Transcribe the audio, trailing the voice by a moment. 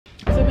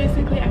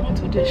basically I want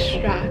to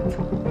distract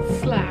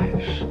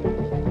slash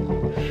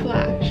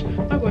flash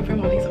my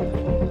boyfriend while he's on the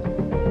phone.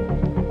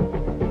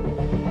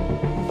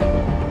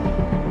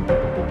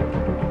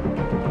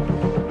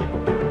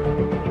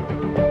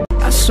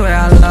 I swear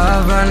I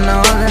love her,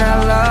 know that I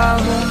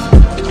love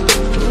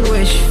her. The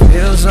way she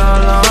feels all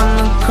on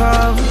the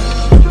cover,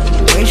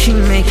 the way she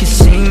make it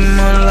seem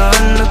all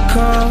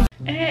undercover.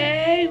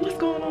 Hey, what's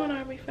going on,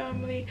 Army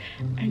family?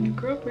 And your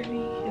girl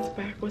Britney is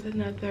back with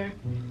another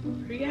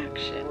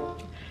reaction.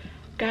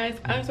 Guys,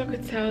 as I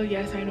could tell,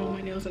 yes, I know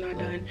my nails are not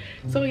done.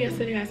 So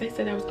yesterday, as I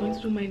said, I was going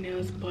to do my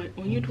nails, but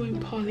when you're doing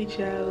poly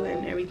gel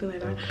and everything like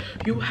that,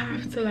 you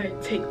have to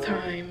like take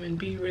time and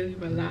be really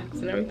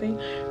relaxed and everything.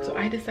 So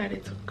I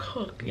decided to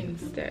cook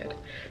instead.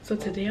 So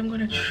today I'm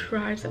gonna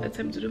try to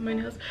attempt to do my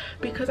nails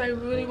because I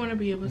really want to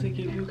be able to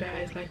give you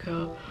guys like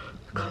a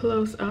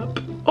close up.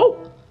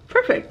 Oh,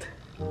 perfect.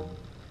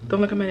 Don't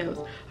look at my nails.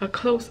 A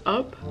close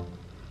up,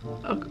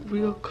 a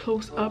real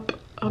close up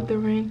of the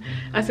ring.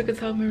 As you can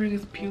tell, my ring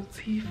is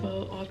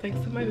beautiful, all thanks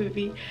to my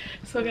baby.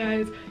 So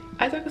guys,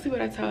 as you can see what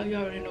I tell you,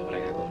 I already know what I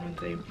got going on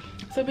today.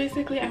 So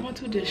basically I want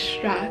to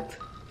distract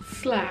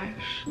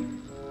slash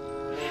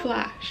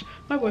flash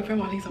my boyfriend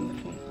while he's on the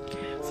phone.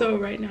 So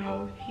right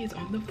now he's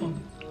on the phone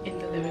in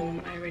the living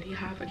room. I already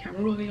have a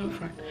camera rolling on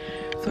front.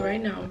 So right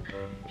now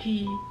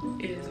he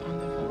is on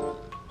the phone.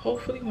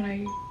 Hopefully when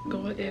I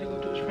go out there to go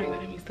do his prank on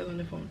him, he's still on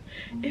the phone.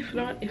 If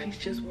not, if he's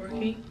just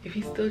working, if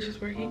he's still just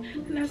working,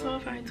 then that's all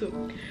fine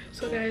too.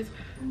 So guys,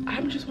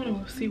 I just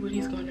want to see what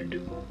he's gonna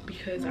do,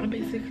 because I'm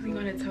basically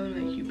gonna tell him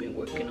like, you've been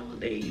working all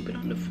day, you've been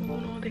on the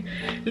phone all day.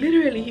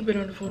 Literally, he's been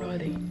on the phone all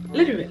day.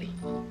 Literally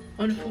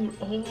on the phone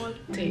all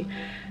day.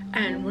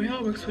 And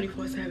Rayon works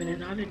 24/7, and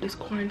now that this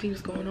quarantine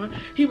is going on,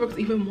 he works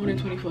even more than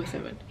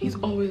 24/7. He's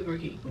always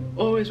working,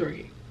 always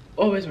working,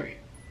 always working,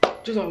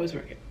 just always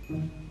working.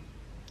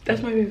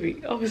 That's my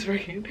baby, always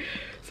working.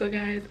 So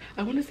guys,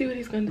 I want to see what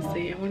he's going to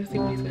say. I want to see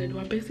what he's going to do.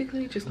 I'm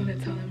basically just going to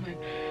tell him like,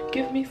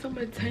 give me some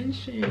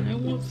attention. I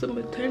want some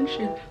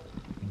attention.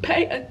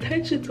 Pay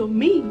attention to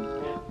me.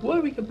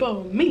 Worry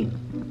about me.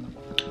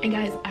 And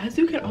guys, as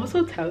you can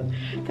also tell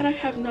that I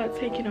have not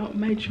taken out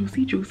my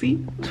juicy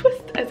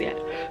twist as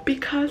yet,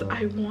 because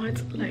I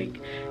want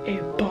like a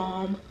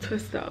bomb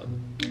twist out.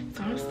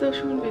 So I'm still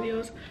shooting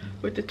videos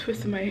with the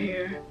twist in my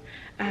hair.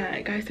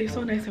 Guys, they're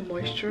so nice and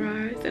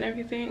moisturized and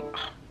everything.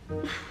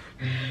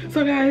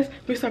 So guys,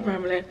 we stop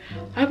rambling.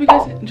 I hope you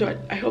guys enjoyed.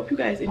 I hope you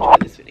guys enjoyed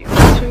this video.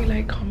 Make sure you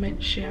like,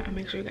 comment, share, and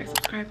make sure you guys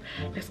subscribe.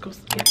 Let's go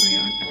get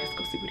Rayon and let's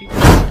go see what he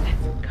does.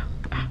 Let's go.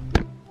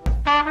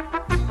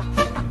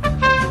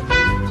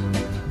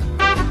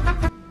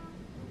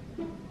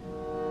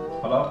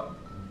 Hello?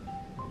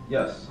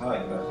 Yes, hi,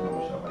 good afternoon,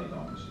 Michelle. How you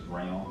doing? This is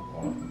Rayon,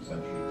 calling from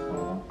Century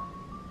 21.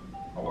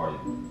 How are you?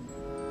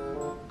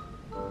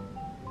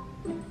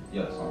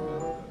 Yes, I'm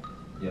good.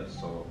 Yes,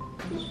 so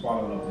I'm just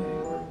following up the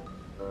inquiry.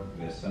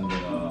 We're sending that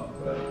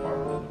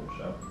apartment into a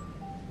shop.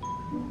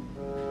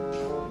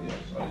 Yes,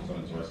 are you still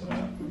interested in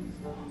that?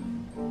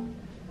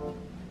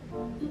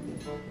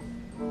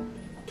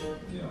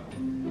 Yeah.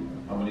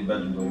 How many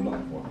bedrooms are you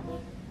looking for?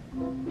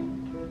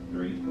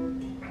 3?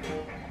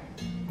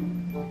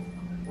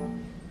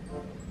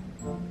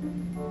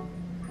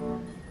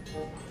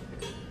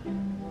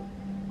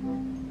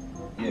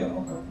 Yeah,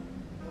 okay.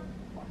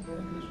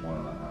 At least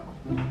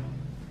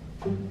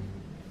 1.5.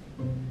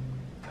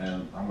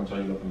 And how much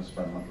are you looking to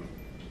spend monthly?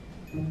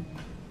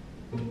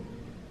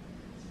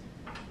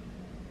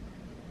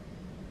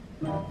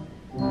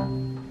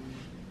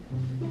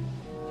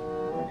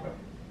 Okay.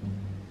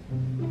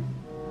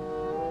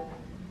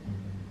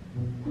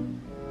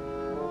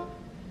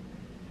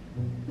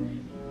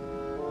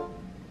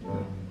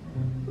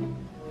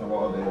 And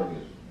what other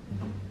areas?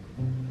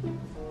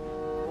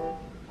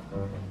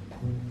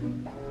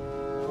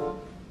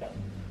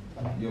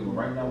 Yeah, but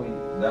right now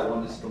that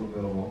one is still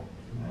available,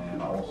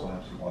 and I also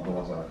have some other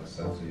ones that I can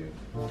send to you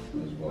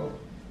as well.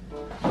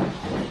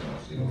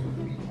 See those with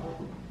me.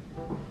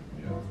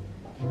 Yeah.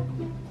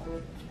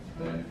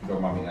 And if you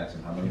don't mind me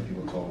asking, how many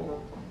people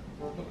total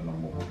looking to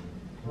move?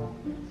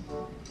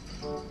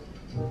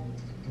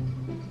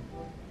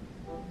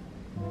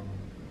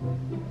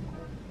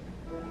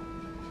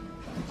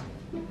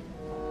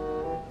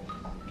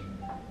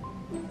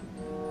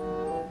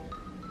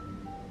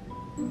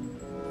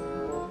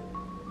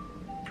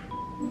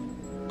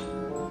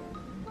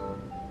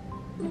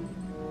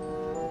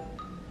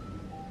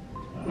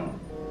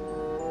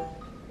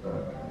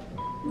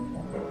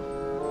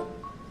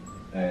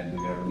 And do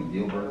you have any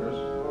deal breakers?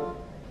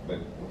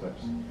 Like what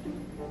types?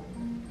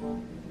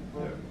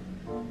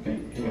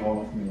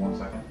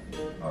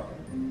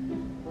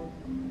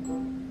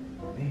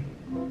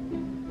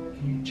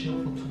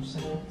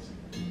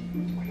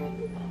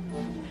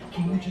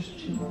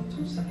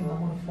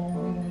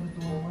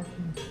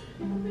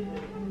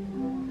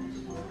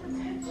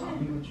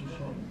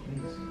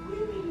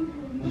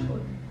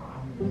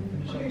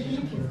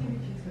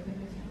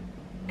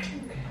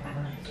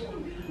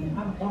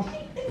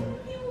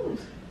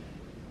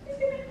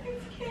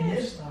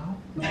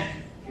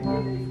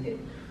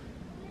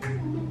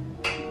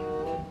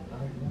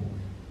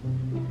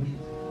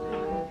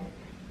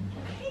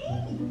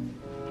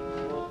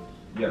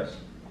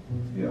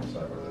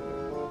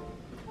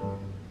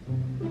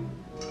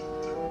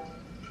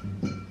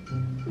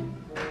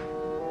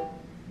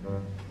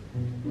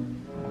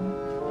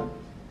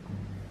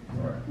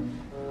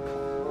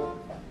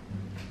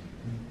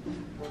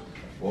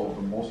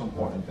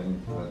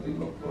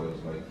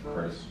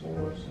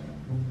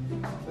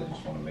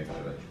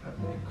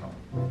 come.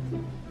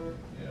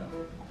 Yeah.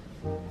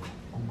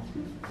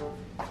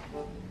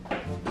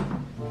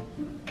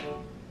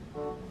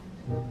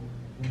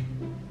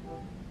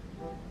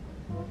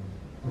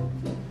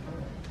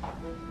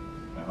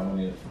 And how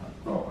many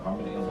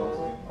adults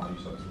again? Oh, you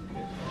said 2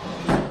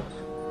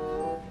 kids.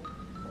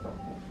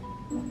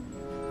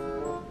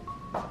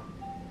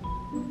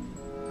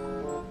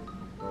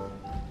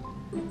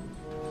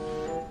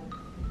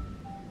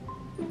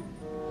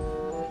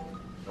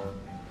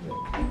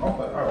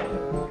 Okay, alright,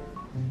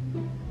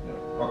 yeah.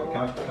 Okay,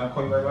 can I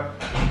call you right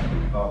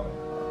back? Okay.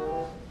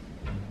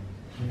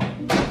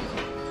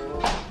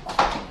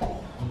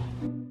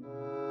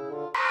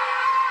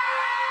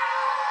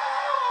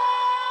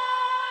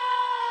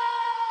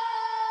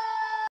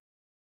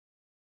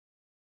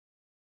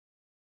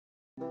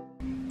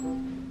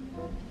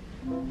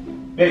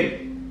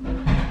 Hey!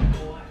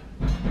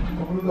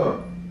 Open the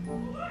door.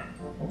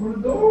 Open the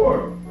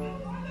door.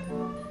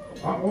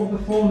 I'm off the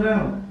phone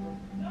now.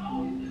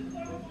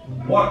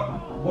 What?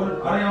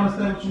 What? I didn't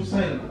understand what you were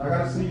saying. I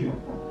gotta see you.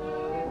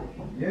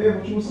 Yeah,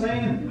 what you were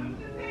saying?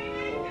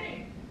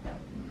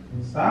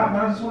 Stop,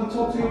 man. I just want to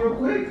talk to you real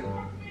quick.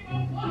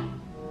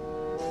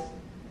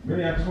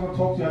 Really, I just want to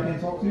talk to you. I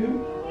can't talk to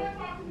you?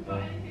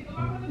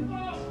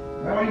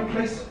 Now why you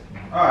place?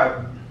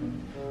 Alright.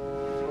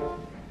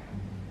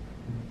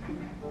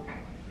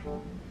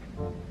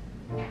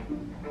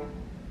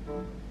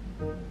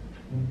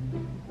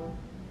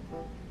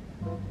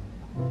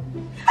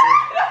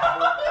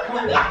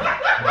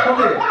 Come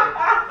here.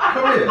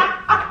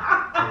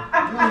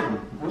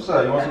 What's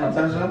up? You want some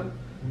attention?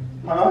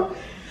 Huh?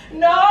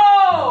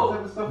 No! What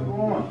type of stuff you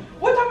want?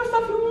 What type of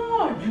stuff you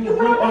want? You You've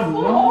been on the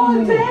phone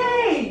all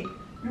day.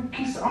 You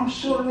kiss. I'm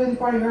sure that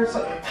anybody heard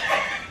something.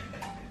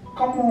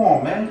 Come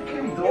on, man. You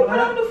can't be doing You've been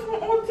that. on the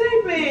phone all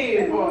day,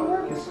 babe.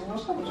 So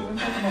what's up? What you been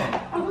talking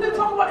about? I wouldn't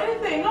talk about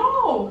anything.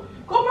 No.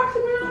 Go back to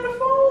being on the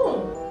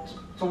phone.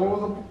 So what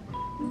was the?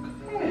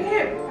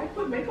 Babe, I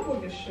put makeup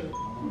on your shirt.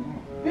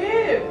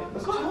 Babe,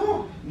 Let's go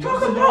talk.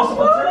 talk about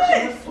what?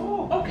 Let's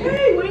talk.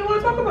 Okay, what do you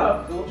want to talk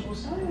about? What you were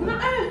saying?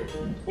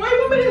 Nothing. Why you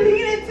want me to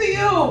lean into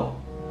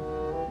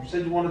you? You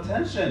said you want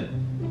attention.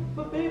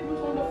 But babe, who's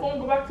on the phone?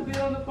 Go back to being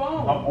on the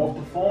phone. I'm off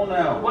the phone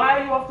now. Why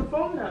are you off the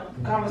phone now?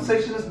 The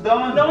conversation is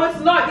done. No, it's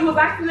not. You was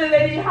asking the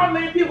lady how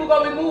many people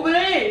gonna be moving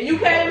in. You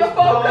can't even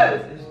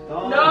focus. It's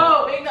done.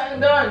 No, ain't nothing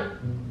done.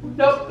 It's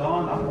Nope.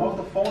 done. I'm off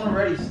the phone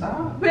already.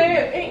 Stop.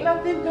 Babe, ain't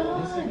nothing Yes,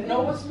 it done. is.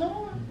 No, it's not.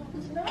 No,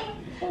 it's not.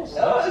 So No, it's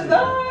sexy.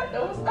 not.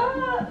 No, it's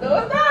not. No,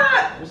 it's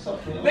not. What's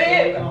up, man?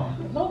 Babe,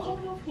 no,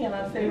 come on here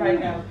and say right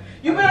now.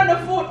 You've been on the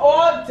phone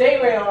all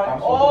day,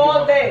 Rayon.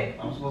 All day.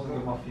 I'm supposed to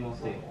give my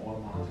fiancé all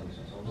my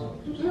attention. So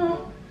what's up?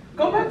 No.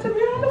 Go back to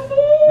being on the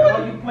Now,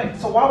 phone. you play.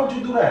 So why would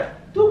you do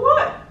that? Do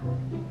what?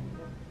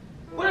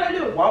 What did I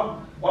do?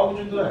 Why would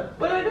you do that?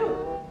 What did I do?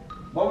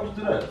 Why would you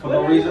do that? For What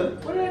no did I do? reason?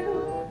 What did I do?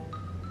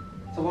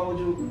 So why would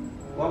you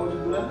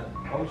do that?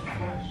 Why would you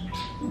flash?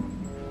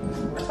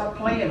 Stop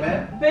playing,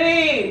 man.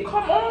 Babe,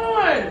 come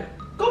on.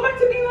 Go back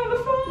to being on the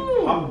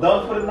phone. I'm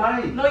done for the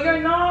night. No, you're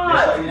not.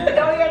 Yes, I am.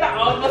 No, you're not.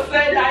 All of a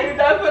sudden, now you're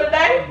done for the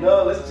day?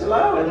 No, let's chill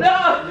out.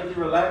 No. Maybe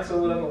relax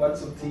or whatever, watch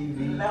some TV.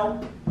 No.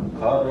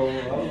 Cuddle,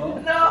 I don't know.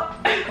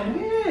 No. Come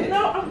here.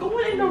 No, I'm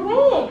going in the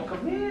room.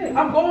 Come here.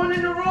 I'm going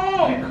in the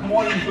room. Come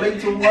on, you play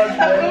too much, I'm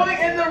man. going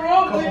in the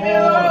room. Come Leave me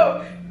on.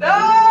 alone.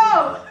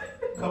 No.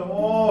 Come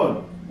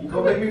on. You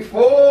gonna make me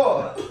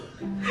fall.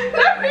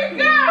 Let me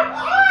go.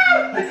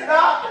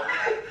 Stop.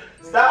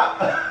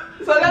 Stop.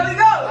 So let me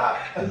go. Stop.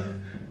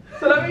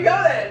 So let me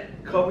go then.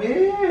 Come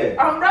here.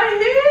 I'm right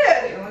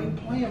here. Why are you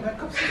playing, man?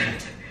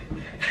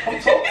 Come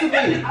talk to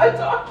me. I'm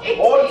talking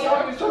All to the you.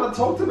 time you're trying to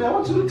talk to me. I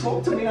want you to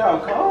talk to me now.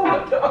 Come.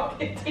 I'm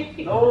talking to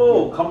you.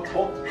 No, come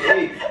talk to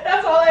me.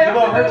 That's all I have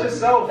You're gonna to hurt do.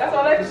 yourself. That's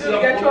all I have to You do see, to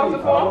I'm get you off the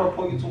pulling I don't phone. want to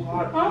pull you too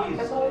hard, Huh? please.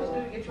 That's all I have to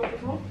do to get you off the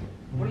phone.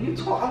 What are you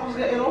talking? I was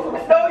getting off of the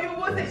phone. No, you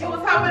wasn't. You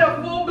was having a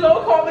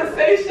full-blown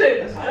conversation.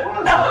 Yes, I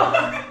was. No.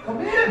 Come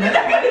here, man.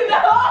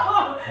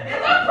 No.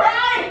 It's a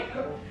prank.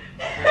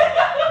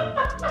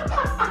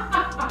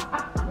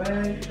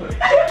 Man.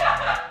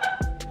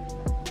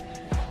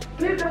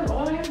 Babe, that's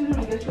all I have to do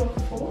to get you off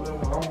the phone. I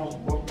almost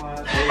broke my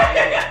ass.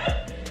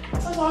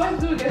 That's all I have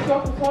to do to get you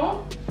off the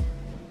phone.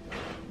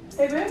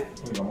 Hey, babe.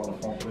 Wait, I'm on the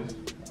phone, please.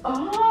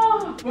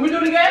 Oh. Will we do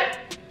it again?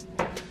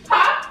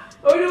 Huh?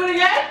 Will we do it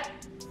again?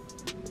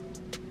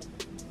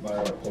 I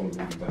gotta call the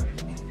back,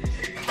 man.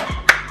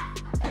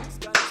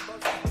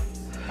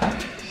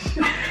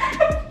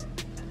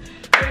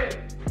 Babe,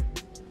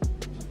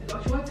 I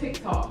got you on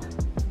TikTok.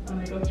 And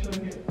I got you on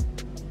here.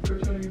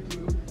 Got you on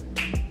YouTube.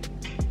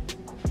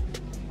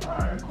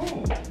 Alright,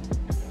 cool.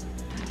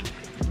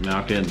 Man,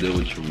 I can't deal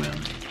with you, man.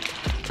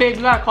 Babe,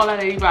 you gotta call that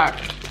lady back.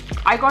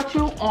 I got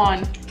you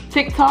on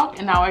TikTok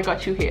and now I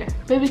got you here.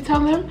 Baby, tell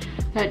him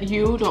that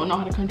you don't know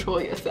how to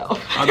control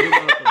yourself. I do know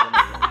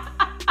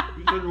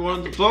you said you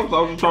wanted to talk, so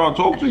I was just trying to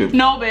talk to you.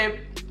 No, babe.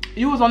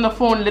 You was on the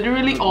phone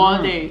literally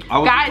all day. I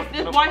was- Guys,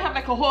 this boy have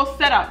like a whole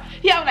setup.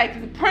 He have like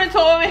the printer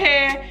over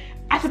here.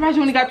 I surprised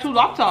you only got 2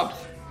 laptops.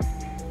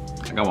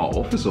 I got my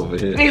office over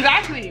here.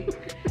 Exactly.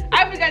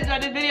 I hope you guys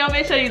enjoyed this video.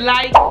 Make sure you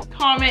like,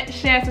 comment,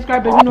 share,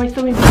 subscribe. But you know I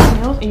still ain't doing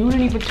nails and you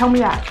didn't even tell me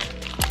that.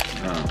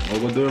 Well,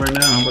 we'll do it right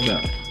now. How about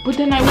that? But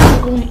then I want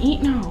to go and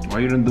eat now. Why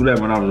you didn't do that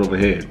when I was over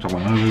here?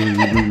 Talking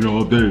about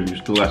all day. You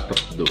still got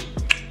stuff to do.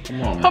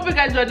 Come on, man. Hope you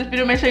guys enjoyed this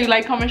video. Make sure you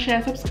like, comment, share,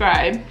 and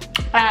subscribe.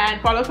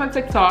 And follow us on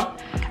TikTok.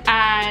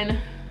 And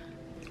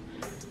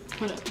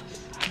what else?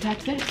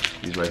 That's it.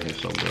 These right here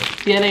so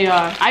good. Yeah, they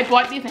are. I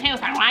bought these and he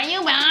was like, why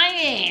you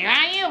buying it?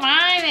 Why you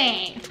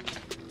buying it?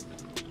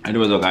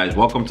 Anyways, though, guys,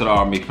 welcome to the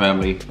Army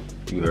family.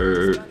 You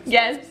heard?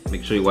 Yes.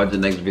 Make sure you watch the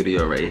next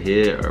video right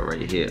here or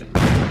right here.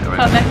 All right.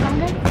 Till next time,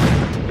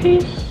 guys.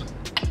 Peace.